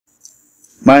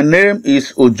My name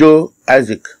is Ojo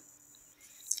Isaac.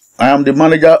 I am the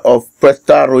manager of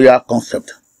Presta Royal Concept.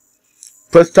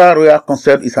 Presta Royal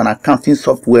Concept is an accounting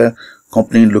software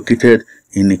company located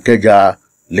in Ikeja,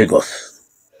 Lagos.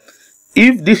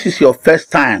 If this is your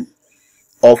first time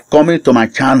of coming to my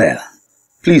channel,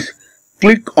 please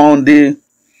click on the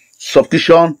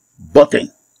subscription button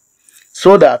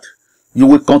so that you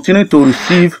will continue to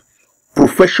receive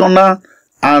professional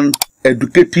and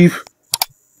educative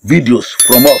videos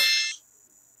from us.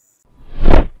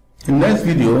 The next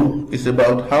video is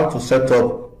about how to set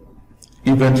up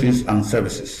inventories and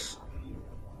services.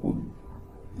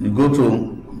 You go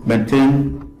to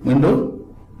maintain window,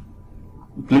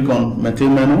 click on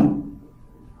maintain menu.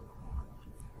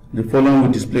 The following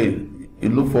will display. You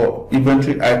look for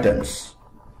inventory items.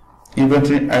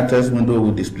 Inventory items window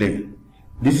will display.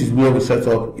 This is where we set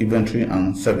up inventory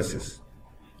and services.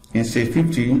 In say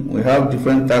 50, we have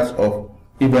different types of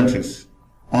inventories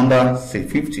under say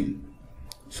 50.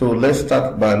 So let's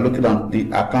start by looking at the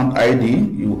account ID.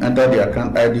 You enter the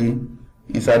account ID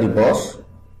inside the box.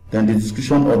 Then the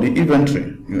description of the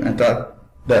inventory, you enter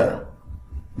there.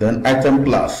 Then item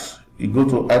class. You go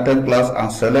to item class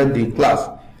and select the class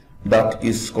that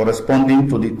is corresponding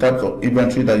to the types of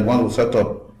inventory that you want to set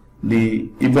up.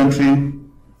 The inventory,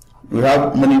 we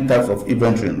have many types of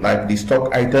inventory, like the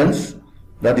stock items.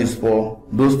 That is for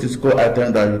those physical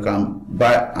items that you can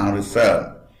buy and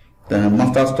resell. Then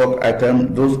master stock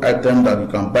item, those items that you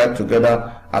can buy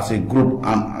together as a group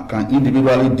and can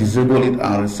individually disable it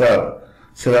and resell.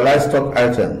 Serialized stock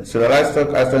items. Serialized stock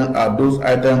items are those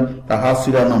items that have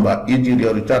serial number, e.g.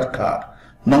 your recharge card.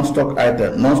 Non-stock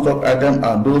items. Non-stock items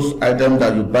are those items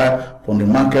that you buy from the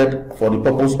market for the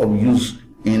purpose of use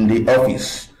in the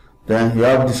office. Then you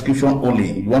have description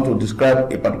only. You want to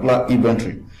describe a particular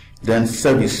inventory. Then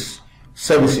services,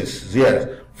 yes,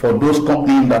 for those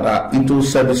companies that are into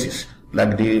services,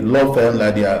 like the law firm,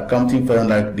 like the accounting firm,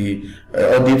 like the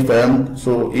audit firm.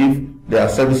 So if their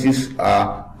services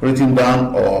are written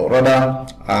down or rather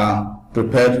are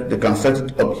prepared, they can set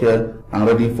it up here and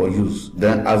ready for use.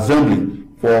 Then assembly,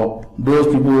 for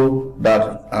those people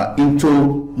that are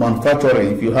into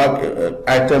manufacturing. If you have an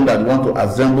item that you want to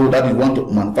assemble, that you want to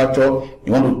manufacture,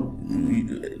 you want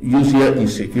to use here in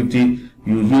C50,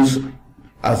 you use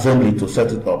assembly to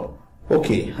set it up.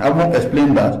 Okay, I won't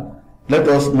explain that. Let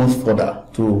us move further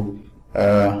to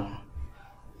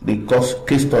the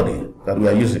case study that we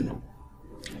are using.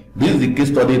 This is the case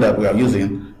study that we are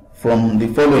using. From the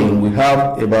following, we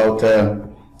have about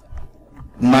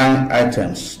 9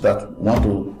 items that we want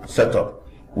to set up.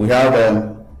 We have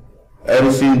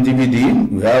Edison DVD,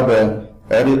 we have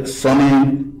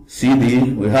Sony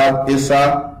CD, we have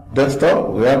Acer desktop,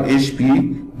 we have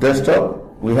HP desktop,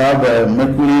 we have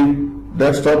Mercury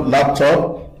desktop,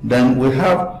 laptop. Then we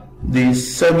have the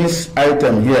service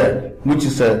item here, which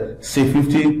is a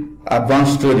C50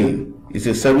 advanced trading. It's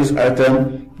a service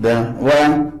item. Then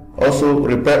one also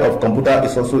repair of computer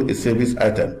is also a service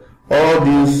item. All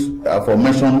these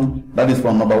aforementioned, that is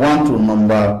from number 1 to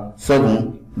number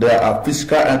 7, there are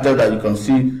physical items that you can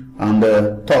see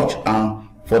and touch, and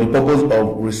for the purpose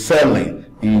of reselling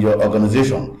in your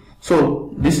organization.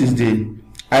 So this is the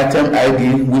item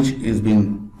ID which is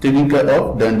being taken care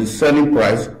of, then the selling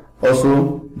price,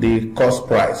 also the cost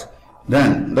price.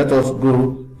 Then let us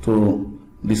go to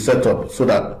the setup so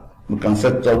that we can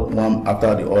set up one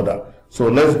after the other. So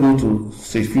let's go to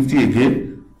C50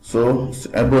 again. So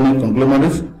Ebony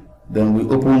conglomerates, then we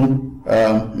open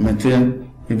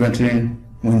maintain inventory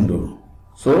window.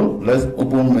 So let's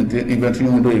open maintain inventory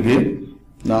window again.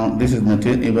 Now this is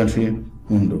maintain inventory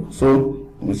window. So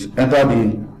we enter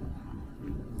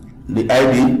the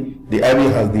ID. The ID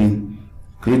has been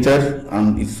created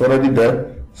and it's already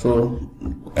there. So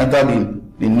enter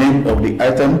the name of the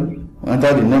item.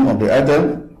 Enter the name of the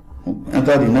item.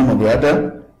 Enter the name of the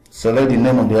item. Select the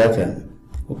name of the item.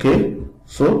 Okay.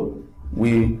 So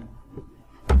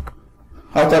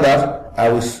after that, I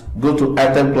will go to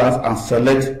item class and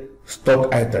select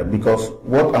stock item, because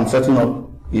what I'm setting up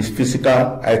is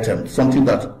physical item, something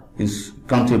that is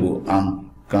countable and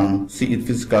can see it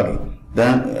physically.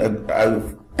 Then I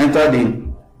will enter the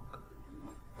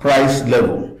price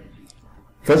level.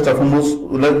 First and foremost,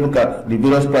 let's look at the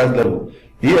various price level.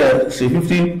 Here,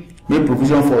 C50 made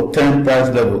provision for 10 price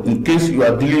level in case you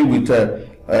are dealing with the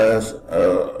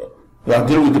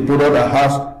product that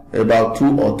has about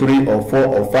 2 or 3 or 4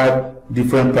 or 5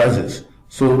 different prices.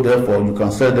 So therefore, you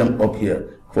can set them up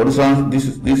here. For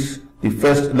instance, the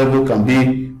first level can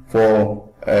be for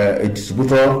a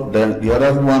distributor, then the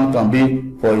other one can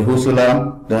be for a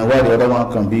wholesaler, then while the other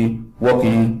one can be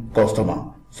working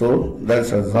customer. So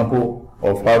that's an example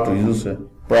of how to use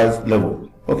price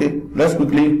level. Okay, let's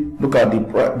quickly look at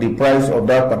the price of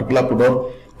that particular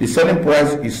product. The selling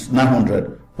price is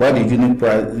 900, while the unit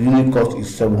cost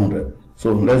is 700.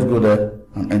 So let's go there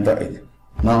and enter it.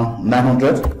 Now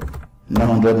 900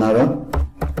 naira,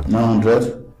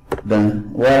 900.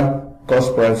 Then while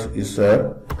cost price is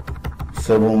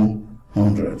 700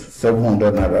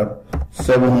 naira,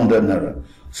 700 naira.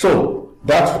 So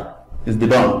that is the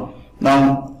done.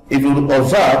 Now, if you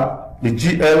observe, the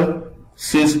GL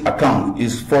sales account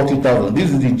is 40,000.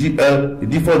 This is the GL, the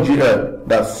default GL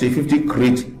that C50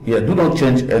 creates here. Do not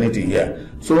change anything here.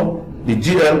 So the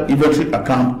GL inventory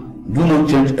account, do not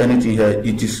change anything here.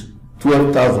 It is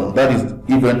 12,000. That is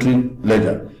inventory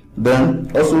ledger.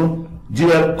 Then also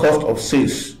GL cost of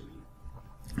sales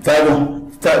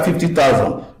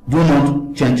 50,000. Do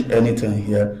not change anything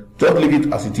here. Just leave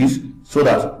it as it is, so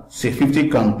that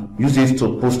C50 can use it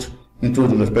to post into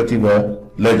the respective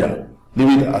ledger.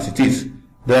 Leave it as it is.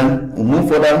 Then we'll move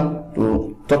further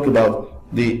to talk about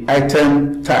the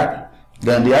item type.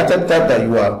 Then the item type that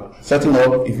you are setting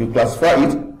up, if you classify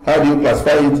it, how do you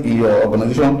classify it in your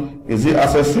organization? Is it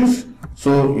accessories?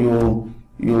 So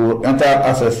you enter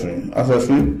accessory.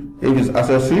 If it's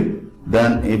accessory,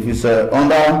 then if it's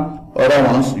under other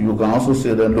ones, you can also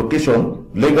say the location,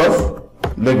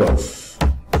 Lagos.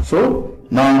 So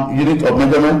now unit of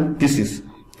measurement, pieces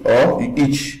or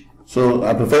each. So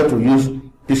I prefer to use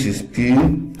pieces,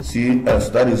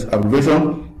 PCS, that is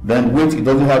abbreviation. Then weight, it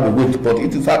doesn't have a weight, but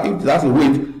if it has a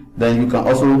weight, then you can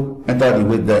also enter the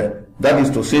weight there. That is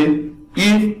to say,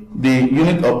 if the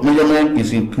unit of measurement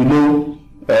is in kilo,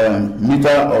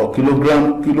 meter or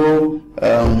kilogram,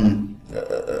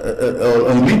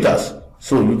 or meters,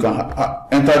 so you can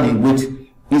enter the weight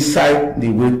inside the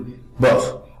weight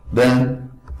box. Then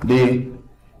the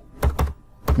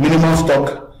minimum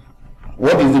stock.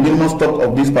 What is the minimum stock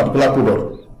of this particular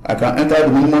product? I can enter the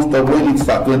minimum stock when it's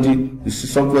at 20. The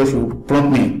software should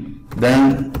prompt me.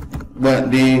 Then when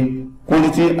the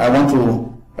quantity I want to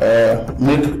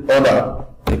make order,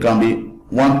 it can be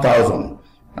 1,000.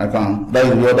 That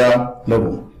is the other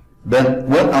level. Then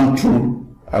when I'm through,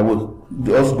 I will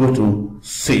just go to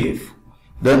save.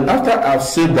 Then after I've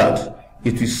saved that,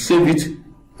 it will save it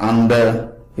and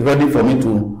ready for me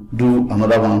to do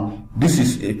another one. This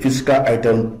is a physical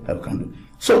item that we can do.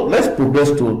 So let's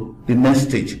progress to the next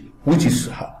stage, which is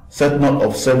setting up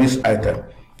of service item.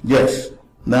 Yes.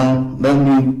 Now let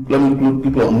me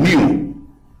click on new.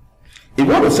 If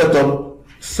you want to set up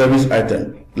service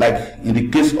item, like in the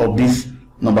case of this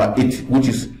number 8, which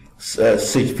is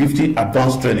C50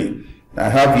 advanced training, I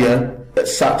have here a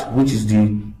SAT, which is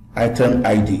the item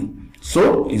ID.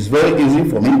 So it's very easy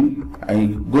for me. I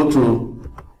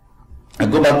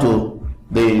go back to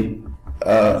the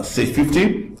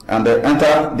C50 and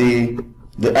enter the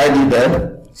ID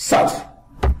there, SAT.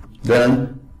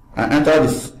 Then I enter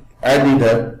this ID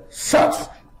there, SAT,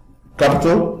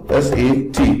 capital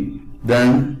SAT.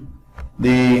 Then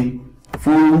the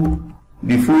full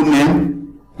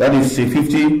name, that is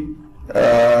C50.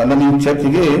 Let me check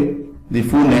again the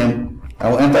full name. I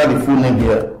will enter the full name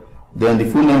here. Then the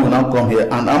full name will now come here.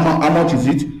 And how much is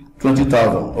it?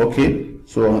 20,000. Okay.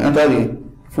 So I'll enter the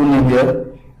full name here.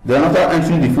 Then after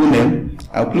entering the full name,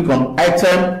 I'll click on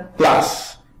item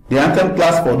class. The item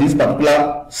class for this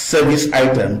particular service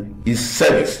item is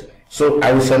service. So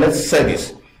I will select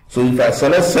service. So if I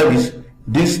select service,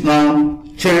 this now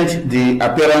change the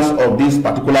appearance of this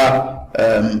particular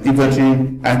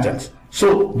inventory items.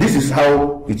 So this is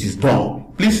how it is done.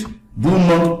 Please do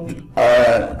not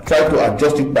try to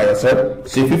adjust it by yourself.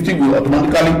 C50 will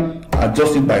automatically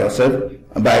adjust it by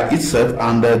itself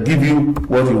and give you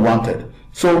what you wanted.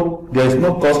 So there is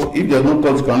no cost. If there is no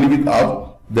cost, you can leave it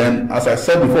out. Then, as I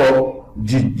said before,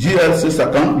 GL sales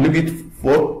account, leave it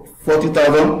for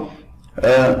 40,000.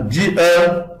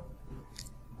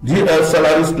 GL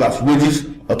salaries plus wages,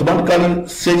 automatically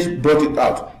sales brought it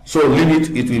out. So leave it.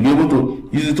 It will be able to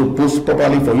use it to post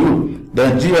properly for you.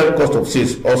 Then GL cost of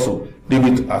sales also leave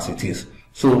it as it is.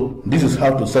 So this is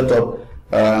how to set up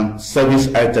service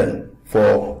item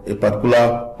for a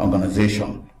particular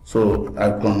organization. So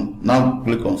I can now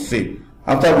click on save.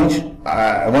 After which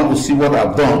I want to see what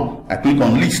I've done. I click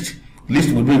on list.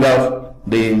 List will bring out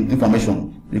the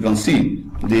information. You can see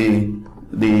the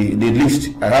list.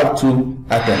 I have 2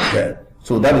 items there.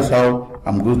 So that is how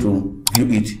I'm going to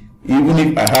view it. Even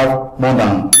if I have more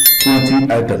than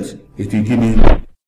 20 items, it will give me